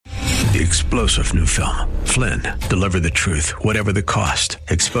the explosive new film, Flynn, deliver the truth, whatever the cost,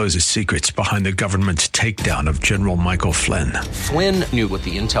 exposes secrets behind the government's takedown of General Michael Flynn. Flynn knew what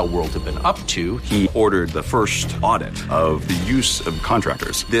the intel world had been up to. He ordered the first audit of the use of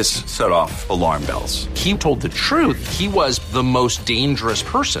contractors. This set off alarm bells. He told the truth. He was the most dangerous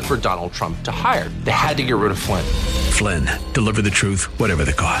person for Donald Trump to hire. They had to get rid of Flynn. Flynn, deliver the truth, whatever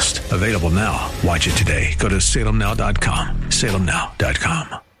the cost. Available now. Watch it today. Go to salemnow.com.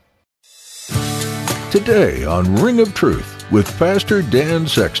 salemnow.com. Today on Ring of Truth with Pastor Dan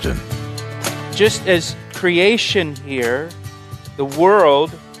Sexton. Just as creation here, the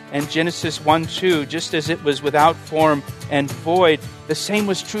world, and Genesis 1:2, just as it was without form and void, the same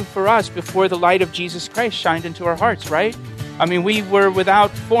was true for us before the light of Jesus Christ shined into our hearts, right? I mean, we were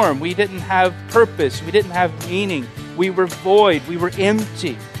without form. We didn't have purpose. We didn't have meaning. We were void. We were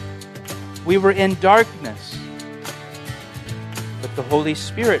empty. We were in darkness. But the Holy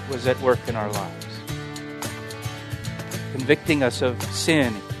Spirit was at work in our lives, convicting us of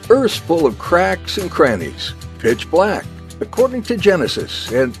sin. Earth's full of cracks and crannies, pitch black, according to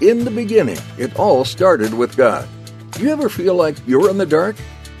Genesis. And in the beginning, it all started with God. Do you ever feel like you're in the dark?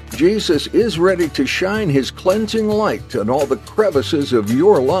 Jesus is ready to shine His cleansing light on all the crevices of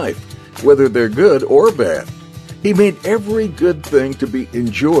your life, whether they're good or bad. He made every good thing to be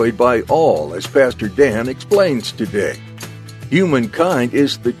enjoyed by all, as Pastor Dan explains today. Humankind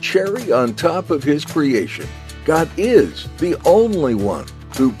is the cherry on top of His creation. God is the only one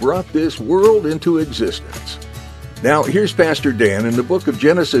who brought this world into existence. Now, here's Pastor Dan in the book of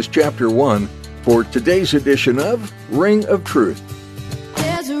Genesis chapter 1 for today's edition of Ring of Truth.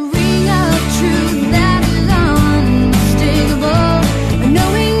 There's a ring of truth that is unmistakable,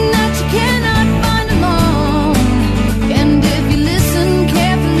 knowing that you cannot find alone. And if you listen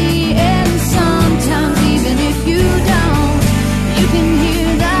carefully, and sometimes even if you don't, you can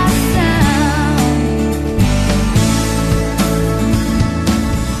hear that sound.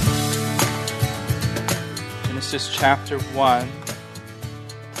 Genesis chapter 1.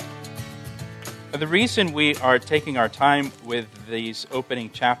 The reason we are taking our time with these opening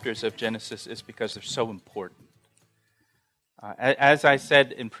chapters of Genesis is because they're so important. As I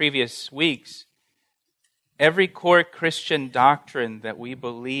said in previous weeks, every core Christian doctrine that we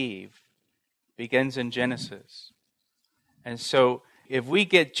believe begins in Genesis. And so if we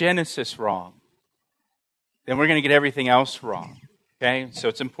get Genesis wrong, then we're going to get everything else wrong. Okay? So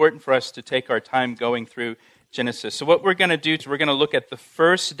it's important for us to take our time going through Genesis. So what we're going to do is we're going to look at the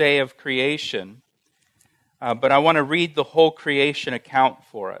first day of creation, but I want to read the whole creation account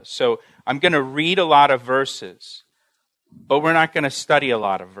for us. So I'm going to read a lot of verses, but we're not going to study a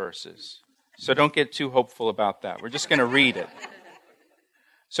lot of verses. So don't get too hopeful about that. We're just going to read it.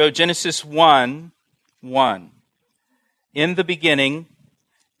 So Genesis 1:1. In the beginning,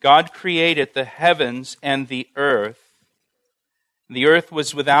 God created the heavens and the earth. The earth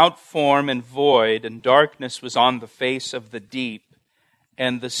was without form and void, and darkness was on the face of the deep,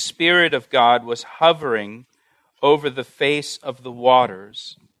 and the Spirit of God was hovering over the face of the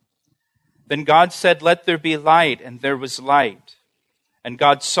waters. Then God said, "Let there be light," and there was light. And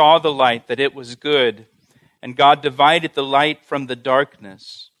God saw the light, that it was good, and God divided the light from the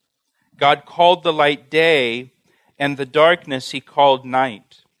darkness. God called the light day, and the darkness He called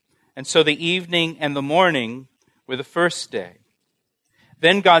night. And so the evening and the morning were the first day.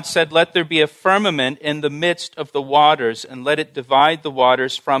 Then God said, "Let there be a firmament in the midst of the waters, and let it divide the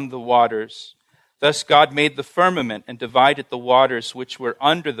waters from the waters." Thus God made the firmament and divided the waters which were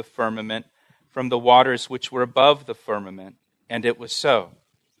under the firmament from the waters which were above the firmament. And it was so.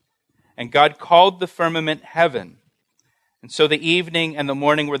 And God called the firmament heaven. And so the evening and the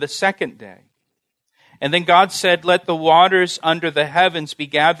morning were the second day. And then God said, "Let the waters under the heavens be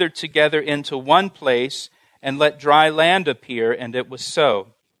gathered together into one place, and let dry land appear," and it was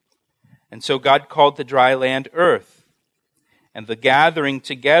so. And so God called the dry land earth, and the gathering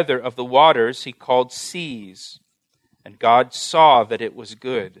together of the waters He called seas. And God saw that it was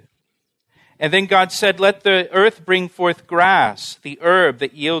good. And then God said, "Let the earth bring forth grass, the herb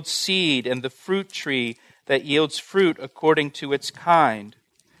that yields seed, and the fruit tree that yields fruit according to its kind,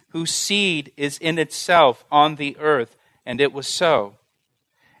 whose seed is in itself on the earth," and it was so.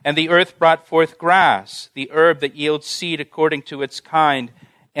 And the earth brought forth grass, the herb that yields seed according to its kind,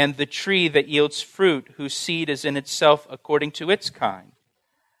 and the tree that yields fruit, whose seed is in itself according to its kind.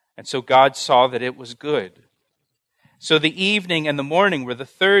 And so God saw that it was good. So the evening and the morning were the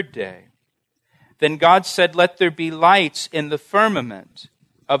third day. Then God said, "Let there be lights in the firmament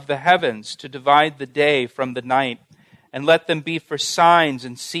of the heavens to divide the day from the night, and let them be for signs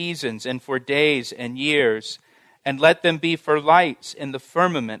and seasons and for days and years, and let them be for lights in the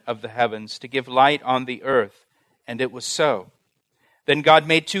firmament of the heavens, to give light on the earth. And it was so. Then God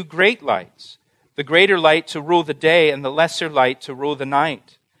made 2 great lights, the greater light to rule the day and the lesser light to rule the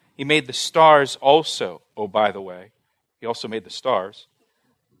night. He made the stars also. Oh, by the way, he also made the stars.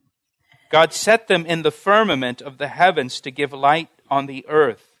 God set them in the firmament of the heavens to give light on the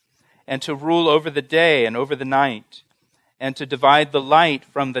earth, and to rule over the day and over the night, and to divide the light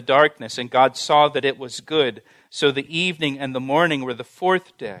from the darkness. And God saw that it was good. So the evening and the morning were the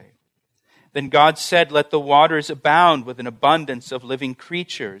 4th day. Then God said, let the waters abound with an abundance of living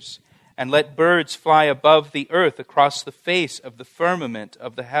creatures, and let birds fly above the earth across the face of the firmament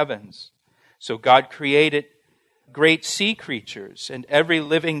of the heavens. So God created great sea creatures and every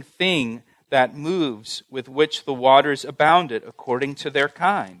living thing that moves, with which the waters abounded according to their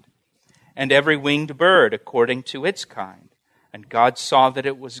kind, and every winged bird according to its kind. And God saw that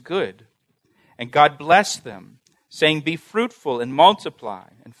it was good. And God blessed them, saying, be fruitful and multiply,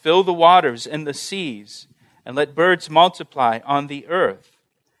 and fill the waters and the seas, and let birds multiply on the earth.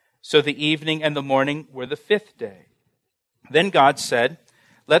 So the evening and the morning were the 5th day. Then God said,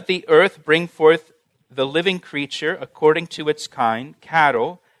 let the earth bring forth the living creature according to its kind,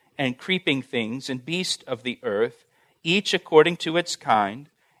 cattle, and creeping things, and beasts of the earth, each according to its kind.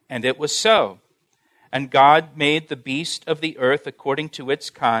 And it was so. And God made the beast of the earth according to its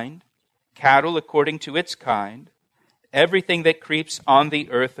kind, cattle according to its kind, everything that creeps on the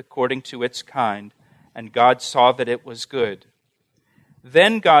earth according to its kind. And God saw that it was good.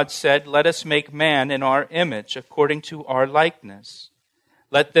 Then God said, let us make man in our image, according to our likeness.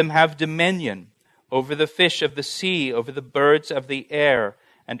 Let them have dominion over the fish of the sea, over the birds of the air,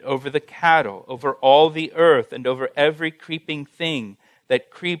 and over the cattle, over all the earth, and over every creeping thing that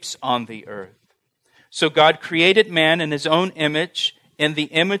creeps on the earth. So God created man in his own image. In the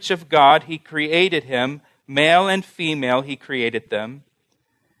image of God he created him. Male and female he created them.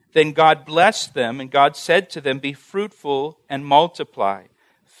 Then God blessed them, and God said to them, be fruitful and multiply.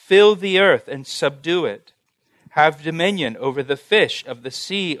 Fill the earth and subdue it. Have dominion over the fish of the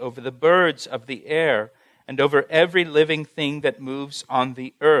sea, over the birds of the air, and over every living thing that moves on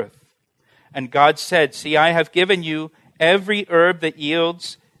the earth. And God said, see, I have given you every herb that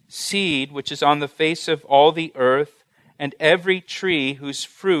yields seed, which is on the face of all the earth, and every tree whose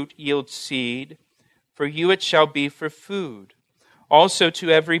fruit yields seed. For you it shall be for food. Also to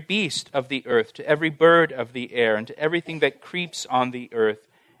every beast of the earth, to every bird of the air, and to everything that creeps on the earth,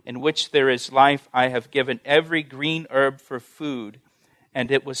 in which there is life, I have given every green herb for food. And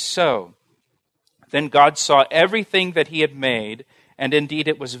it was so. Then God saw everything that he had made, and indeed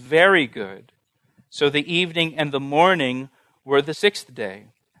it was very good. So the evening and the morning were the 6th day.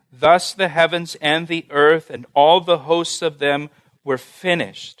 Thus the heavens and the earth and all the hosts of them were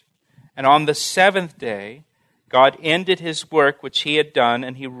finished. And on the 7th day, God ended his work which he had done,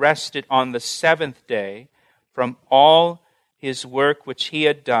 and he rested on the 7th day from all his work which he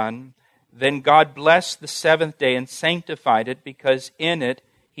had done. Then God blessed the 7th day and sanctified it, because in it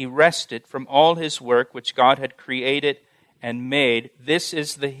he rested from all his work which God had created and made. This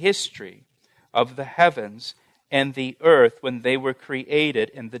is the history of the heavens and the earth when they were created,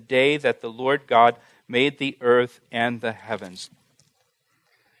 in the day that the Lord God made the earth and the heavens.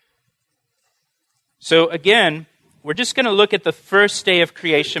 So again, we're just going to look at the first day of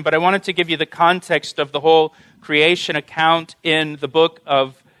creation, but I wanted to give you the context of the whole creation account in the book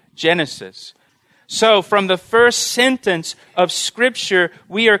of Genesis. So from the first sentence of Scripture,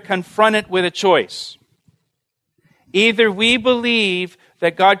 we are confronted with a choice. Either we believe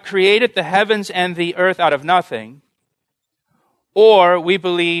that God created the heavens and the earth out of nothing, or we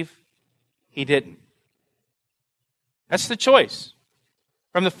believe he didn't. That's the choice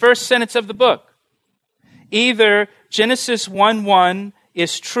from the first sentence of the book. Either Genesis 1:1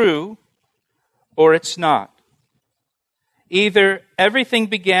 is true, or it's not. Either everything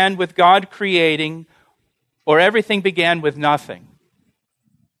began with God creating, or everything began with nothing.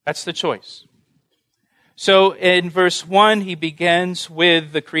 That's the choice. So in verse 1, he begins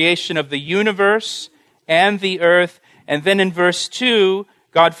with the creation of the universe and the earth. And then in verse 2,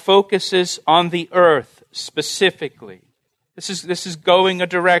 God focuses on the earth specifically. This is going a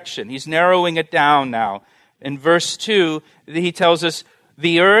direction. He's narrowing it down now. In verse 2, he tells us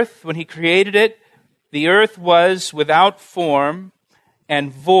the earth, when he created it, the earth was without form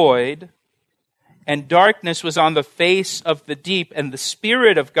and void, and darkness was on the face of the deep, and the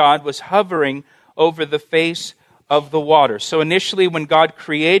Spirit of God was hovering over the face of the water. So initially, when God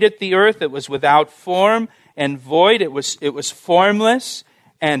created the earth, it was without form and void. It was formless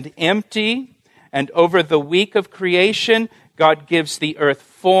and empty. And over the week of creation, God gives the earth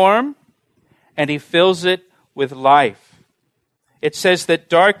form, and he fills it with life. It says that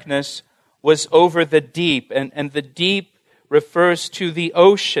darkness was over the deep, and the deep refers to the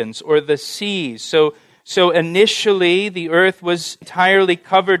oceans or the seas. So initially, the earth was entirely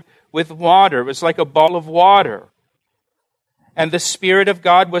covered with water. It was like a ball of water. And the Spirit of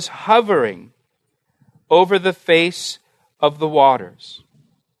God was hovering over the face of the waters.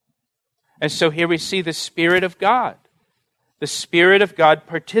 And so here we see the Spirit of God. The Spirit of God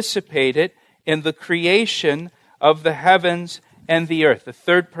participated in the creation of the heavens and the earth, the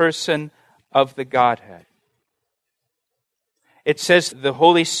third person of the Godhead. It says the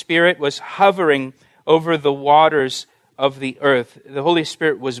Holy Spirit was hovering over the waters of the earth. The Holy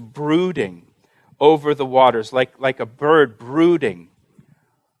Spirit was brooding over the waters, like a bird brooding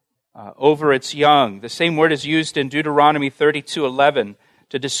over its young. The same word is used in Deuteronomy 32:11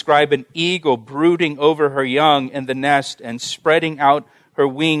 to describe an eagle brooding over her young in the nest and spreading out her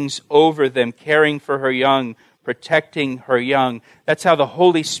wings over them, caring for her young, protecting her young. That's how the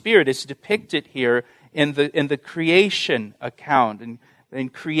Holy Spirit is depicted here in the creation account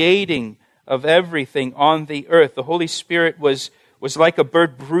and creating of everything on the earth. The Holy Spirit was like a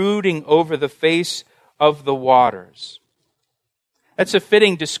bird brooding over the face of the waters. That's a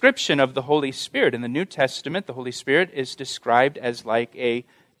fitting description of the Holy Spirit. In the New Testament, the Holy Spirit is described as like a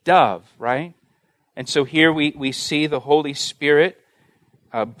dove, right? And so here we see the Holy Spirit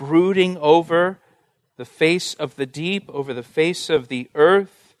brooding over the face of the deep, over the face of the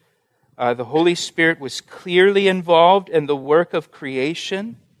earth. The Holy Spirit was clearly involved in the work of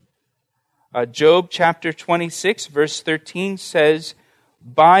creation. Job chapter 26, verse 13 says,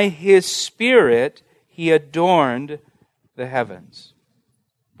 "By His Spirit He adorned the heavens."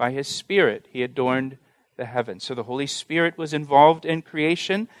 By His Spirit He adorned the heavens. So the Holy Spirit was involved in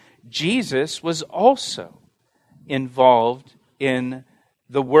creation. Jesus was also involved in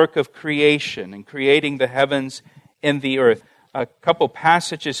the work of creation and creating the heavens and the earth. A couple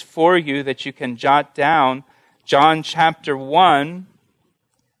passages for you that you can jot down. John chapter 1,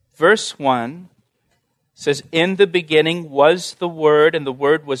 verse 1 says, "In the beginning was the Word, and the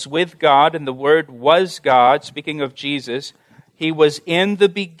Word was with God, and the Word was God." Speaking of Jesus, He was in the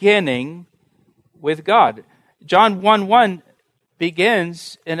beginning with God. John 1:1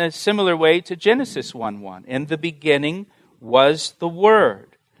 begins in a similar way to Genesis 1:1. In the beginning was the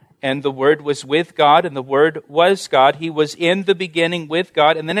Word, and the Word was with God, and the Word was God. He was in the beginning with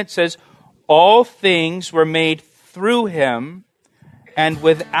God. And then it says, all things were made through Him, and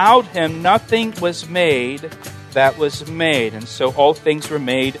without Him nothing was made that was made. And so all things were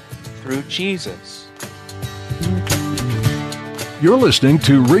made through Jesus. You're listening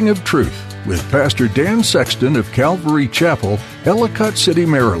to Ring of Truth with Pastor Dan Sexton of Calvary Chapel, Ellicott City,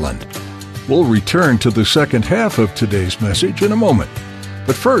 Maryland. We'll return to the second half of today's message in a moment.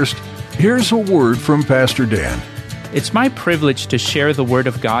 But first, here's a word from Pastor Dan. It's my privilege to share the Word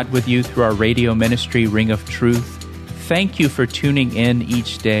of God with you through our radio ministry, Ring of Truth. Thank you for tuning in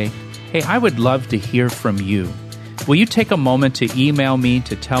each day. Hey, I would love to hear from you. Will you take a moment to email me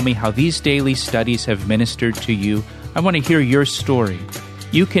to tell me how these daily studies have ministered to you? I want to hear your story.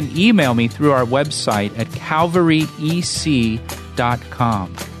 You can email me through our website at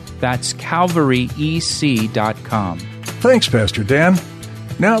calvaryec.com. That's calvaryec.com. Thanks, Pastor Dan.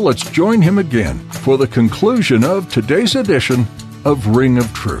 Now let's join him again for the conclusion of today's edition of Ring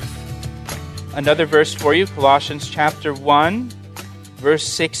of Truth. Another verse for you, Colossians chapter 1, verse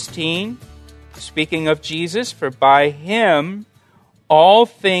 16. Speaking of Jesus, "For by Him all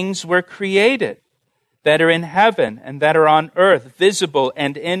things were created, that are in heaven and that are on earth, visible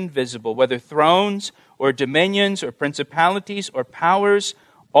and invisible, whether thrones or dominions or principalities or powers,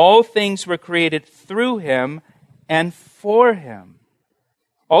 all things were created through Him and for Him."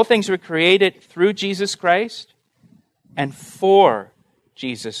 All things were created through Jesus Christ and for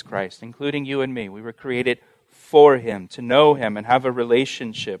Jesus Christ, including you and me. We were created for Him, to know Him and have a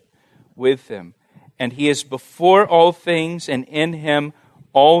relationship with Him. And He is before all things, and in Him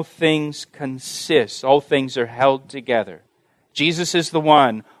all things consist. All things are held together. Jesus is the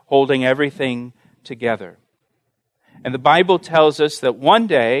one holding everything together. And the Bible tells us that one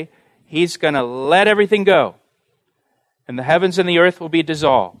day He's going to let everything go, and the heavens and the earth will be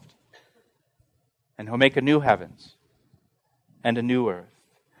dissolved, and He'll make a new heavens and a new earth.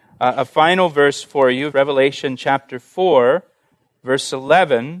 A final verse for you, Revelation chapter 4, verse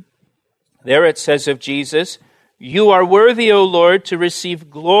 11. There it says of Jesus, "You are worthy, O Lord, to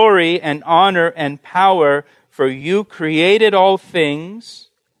receive glory and honor and power, for you created all things,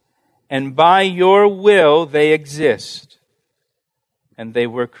 and by your will they exist." And they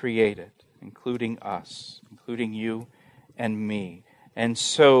were created, including us, including you and me. And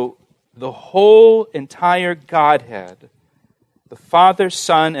so the whole entire Godhead, the Father,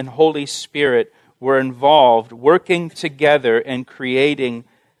 Son, and Holy Spirit, were involved, working together in creating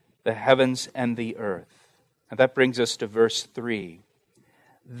the heavens and the earth. And that brings us to verse 3.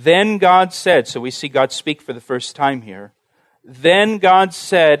 Then God said, so we see God speak for the first time here. Then God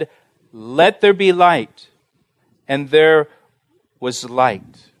said, let there be light. And there was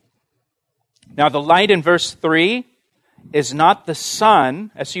light. Now the light in verse 3 is not the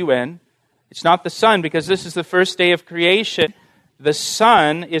sun, S-U-N. It's not the sun because this is the first day of creation. The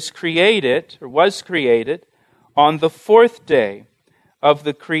sun is created, or was created, on the fourth day of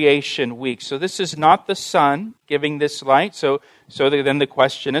the creation week. So this is not the sun giving this light. So then the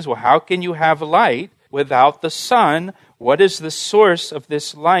question is, well, how can you have light without the sun? What is the source of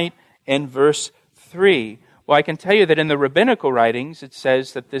this light in verse 3? Well, I can tell you that in the rabbinical writings, it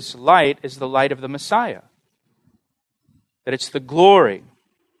says that this light is the light of the Messiah. That it's the glory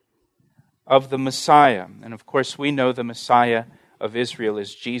of the Messiah. And of course, we know the Messiah of Israel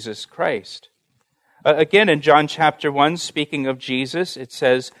is Jesus Christ. Again, in John chapter 1, speaking of Jesus, it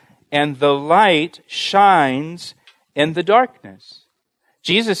says, and the light shines in the darkness.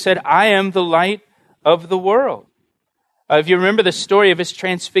 Jesus said, I am the light of the world. If you remember the story of his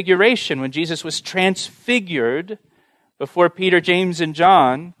transfiguration, when Jesus was transfigured before Peter, James, and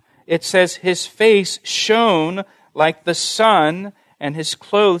John, it says his face shone like the sun, and his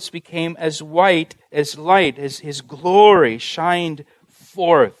clothes became as white as light. His glory shined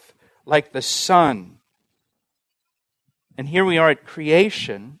forth like the sun. And here we are at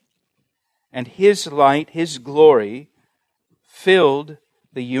creation, and his light, his glory, filled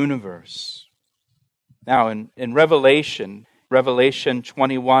the universe. Now, in Revelation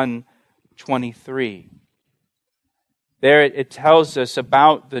 21:23, there it tells us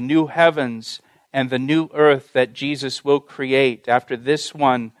about the new heavens and the new earth that Jesus will create after this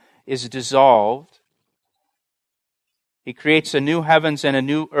one is dissolved. He creates a new heavens and a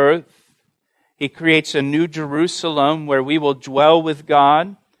new earth. He creates a new Jerusalem where we will dwell with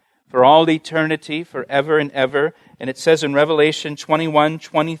God for all eternity, forever and ever. And it says in Revelation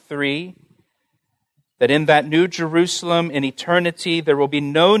 21:23 that in that new Jerusalem in eternity there will be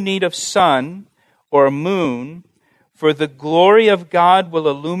no need of sun or moon, for the glory of God will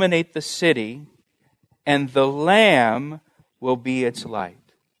illuminate the city, and the Lamb will be its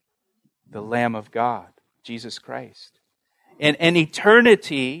light. The Lamb of God, Jesus Christ. In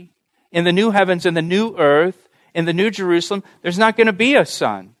eternity, in the new heavens and the new earth, in the new Jerusalem, there's not going to be a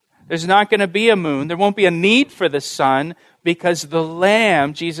sun. There's not going to be a moon. There won't be a need for the sun because the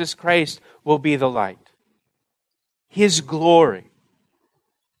Lamb, Jesus Christ, will be the light. His glory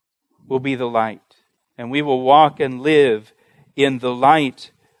will be the light. And we will walk and live in the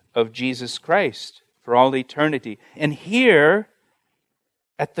light of Jesus Christ for all eternity. And here,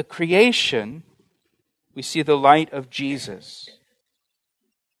 at the creation, we see the light of Jesus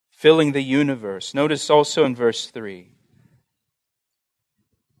filling the universe. Notice also in verse 3,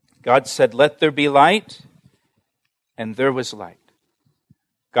 God said, let there be light, and there was light.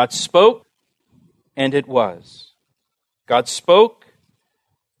 God spoke, and it was. God spoke,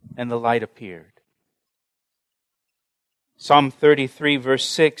 and the light appeared. Psalm 33 verse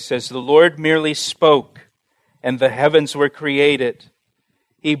 6 says, the Lord merely spoke, and the heavens were created.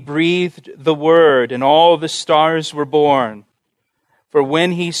 He breathed the word, and all the stars were born. For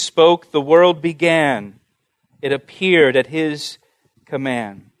when he spoke, the world began. It appeared at his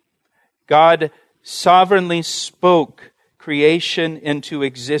command. God sovereignly spoke creation into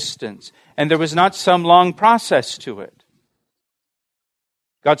existence, and there was not some long process to it.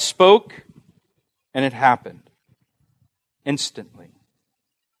 God spoke, and it happened instantly.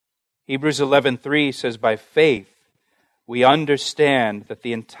 Hebrews 11:3 says, by faith we understand that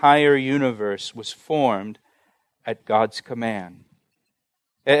the entire universe was formed at God's command.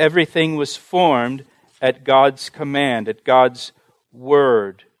 Everything was formed at God's command, at God's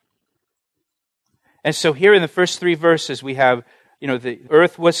word. And so here in the first three verses we have, the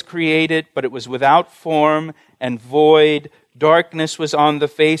earth was created, but it was without form and void. Darkness was on the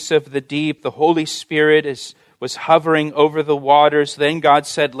face of the deep. The Holy Spirit was hovering over the waters. Then God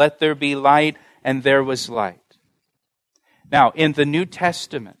said, let there be light, and there was light. Now, in the New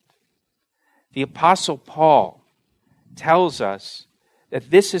Testament, the Apostle Paul tells us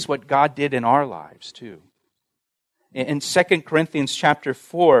that this is what God did in our lives too. In 2 Corinthians chapter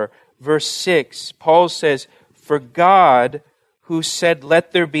 4, verse 6, Paul says, for God, who said,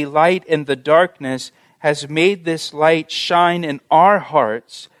 let there be light in the darkness, has made this light shine in our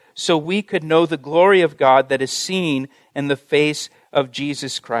hearts so we could know the glory of God that is seen in the face of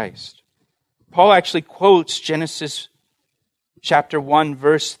Jesus Christ. Paul actually quotes Genesis chapter 1,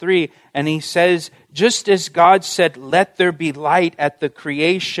 verse 3, and he says, just as God said, let there be light at the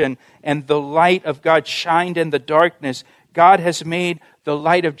creation, and the light of God shined in the darkness, God has made the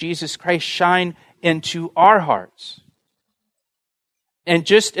light of Jesus Christ shine into our hearts. And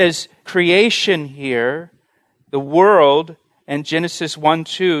just as creation here, the world, and Genesis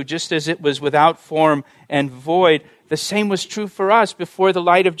 1:2, just as it was without form and void, the same was true for us before the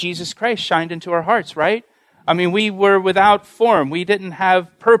light of Jesus Christ shined into our hearts, right? I mean, we were without form. We didn't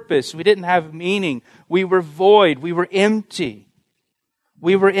have purpose. We didn't have meaning. We were void. We were empty.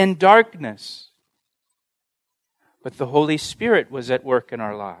 We were in darkness. But the Holy Spirit was at work in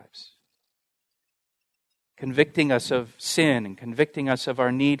our lives, convicting us of sin and convicting us of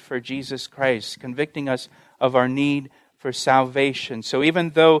our need for Jesus Christ, convicting us of our need for salvation. So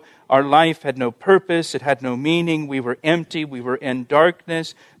even though our life had no purpose, it had no meaning, we were empty, we were in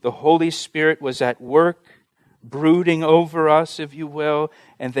darkness, the Holy Spirit was at work, brooding over us, if you will,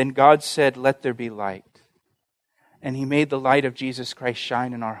 and then God said, let there be light. And He made the light of Jesus Christ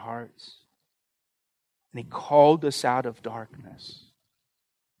shine in our hearts. And He called us out of darkness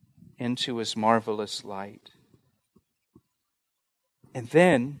into His marvelous light. And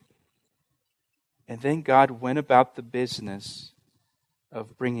then God went about the business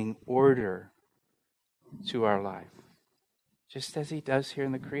of bringing order to our life, just as He does here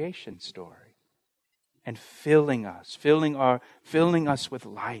in the creation story, and filling us with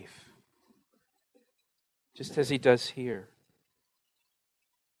life, just as He does here.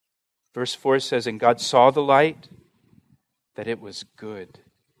 Verse 4 says, and God saw the light, that it was good.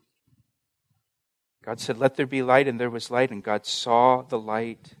 God said, let there be light, and there was light, and God saw the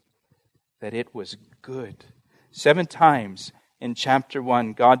light, that it was good. 7 times in chapter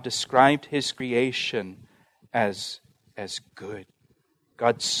 1, God described His creation as good.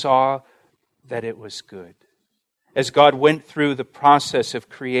 God saw that it was good. As God went through the process of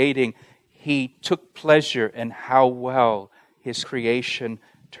creating, He took pleasure in how well His creation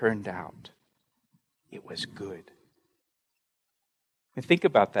turned out. It was good. And think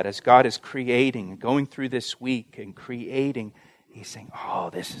about that as God is creating, going through this week and creating, He's saying, oh,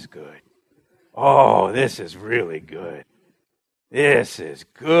 this is good. Oh, this is really good. This is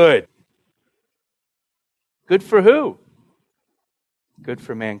good. Good for who? Good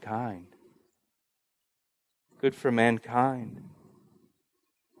for mankind. Good for mankind.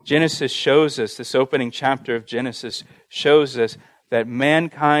 Genesis shows us, this opening chapter of Genesis shows us that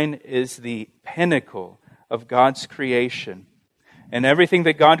mankind is the pinnacle of God's creation. And everything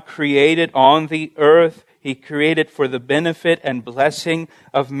that God created on the earth, He created for the benefit and blessing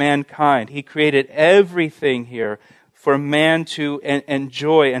of mankind. He created everything here for man to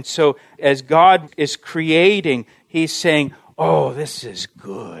enjoy. And so as God is creating, He's saying, oh, this is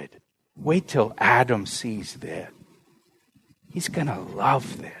good. Wait till Adam sees this. He's going to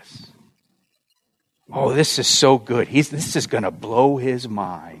love this. Oh, this is so good. This is going to blow his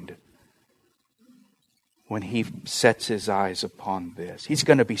mind when he sets his eyes upon this. He's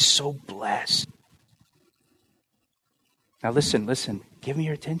going to be so blessed. Now listen. Give me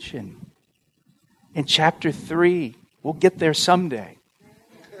your attention. In chapter 3, we'll get there someday.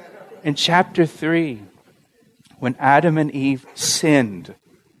 In chapter 3, when Adam and Eve sinned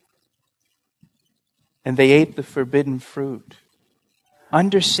and they ate the forbidden fruit,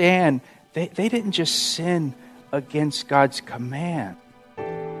 understand, they didn't just sin against God's command.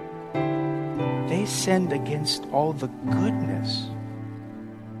 They sinned against all the goodness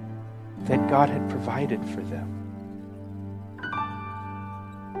that God had provided for them.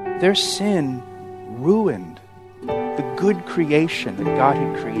 Their sin ruined the good creation that God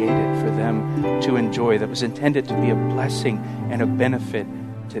had created for them to enjoy, that was intended to be a blessing and a benefit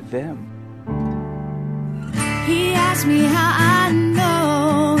to them. He asked me how I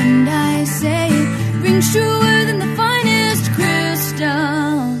know, and I say it rings truer than the finest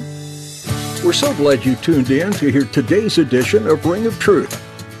crystal. We're so glad you tuned in to hear today's edition of Ring of Truth.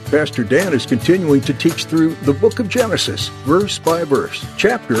 Pastor Dan is continuing to teach through the book of Genesis, verse by verse,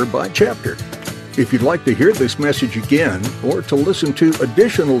 chapter by chapter. If you'd like to hear this message again, or to listen to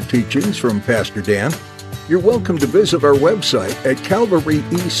additional teachings from Pastor Dan, you're welcome to visit our website at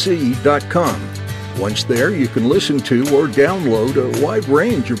calvaryec.com. Once there, you can listen to or download a wide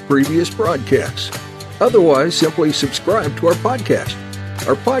range of previous broadcasts. Otherwise, simply subscribe to our podcast.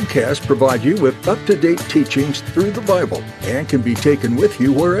 Our podcasts provide you with up-to-date teachings through the Bible and can be taken with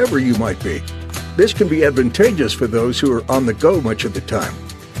you wherever you might be. This can be advantageous for those who are on the go much of the time.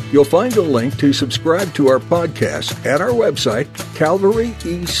 You'll find a link to subscribe to our podcast at our website,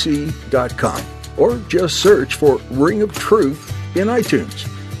 calvaryec.com, or just search for Ring of Truth in iTunes.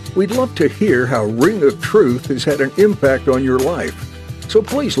 We'd love to hear how Ring of Truth has had an impact on your life. So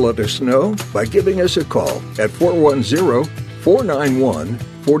please let us know by giving us a call at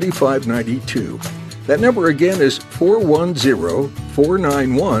 410-491-4592. That number again is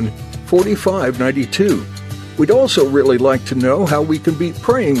 410-491-4592. We'd also really like to know how we can be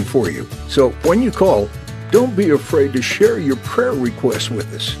praying for you. So when you call, don't be afraid to share your prayer requests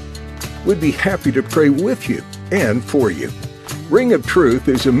with us. We'd be happy to pray with you and for you. Ring of Truth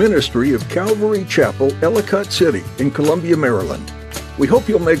is a ministry of Calvary Chapel, Ellicott City in Columbia, Maryland. We hope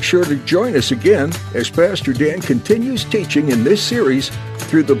you'll make sure to join us again as Pastor Dan continues teaching in this series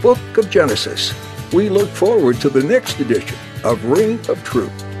through the book of Genesis. We look forward to the next edition of Ring of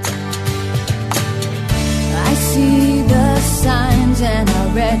Truth. I see the signs and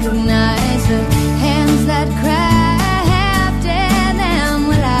I recognize the hands that crafted them.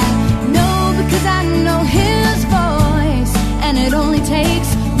 Well, I know because I know His voice, and it only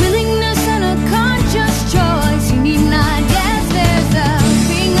takes willingness and a conscious choice. You need not guess, there's a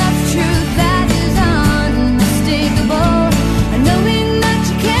ring of truth that is unmistakable, knowing that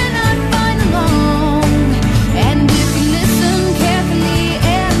you cannot find alone. And if you listen carefully,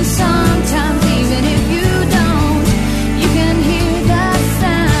 and sometimes even if you don't, you can hear the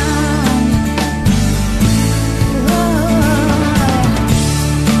sound.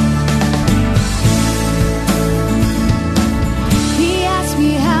 He asked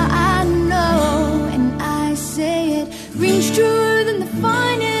me how I know, and I say it rings truer than the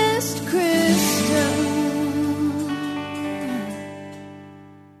finest crystal.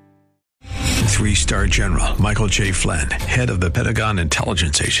 3-star General Michael J. Flynn, head of the Pentagon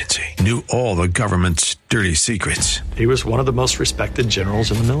Intelligence Agency, knew all the government's dirty secrets. He was one of the most respected generals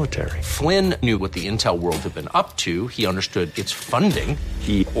in the military. Flynn knew what the intel world had been up to. He understood its funding.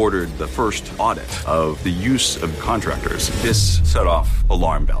 He ordered the first audit of the use of contractors. This set off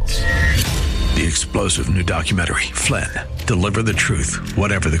alarm bells. The explosive new documentary, Flynn, Deliver the Truth,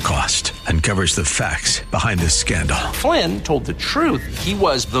 Whatever the Cost, uncovers the facts behind this scandal. Flynn told the truth. He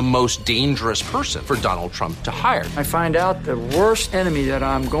was the most dangerous person for Donald Trump to hire. I find out the worst enemy that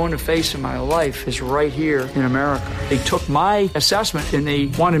I'm going to face in my life is right here in America. They took my assessment and they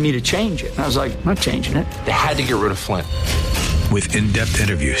wanted me to change it. And I was like, I'm not changing it. They had to get rid of Flynn. With in-depth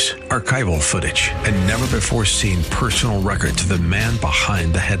interviews, archival footage, and never-before-seen personal records of the man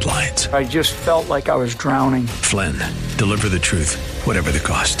behind the headlines. I just felt like I was drowning. Flynn, Deliver the Truth, Whatever the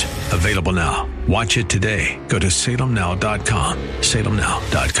Cost. Available now. Watch it today. Go to salemnow.com.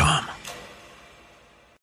 salemnow.com.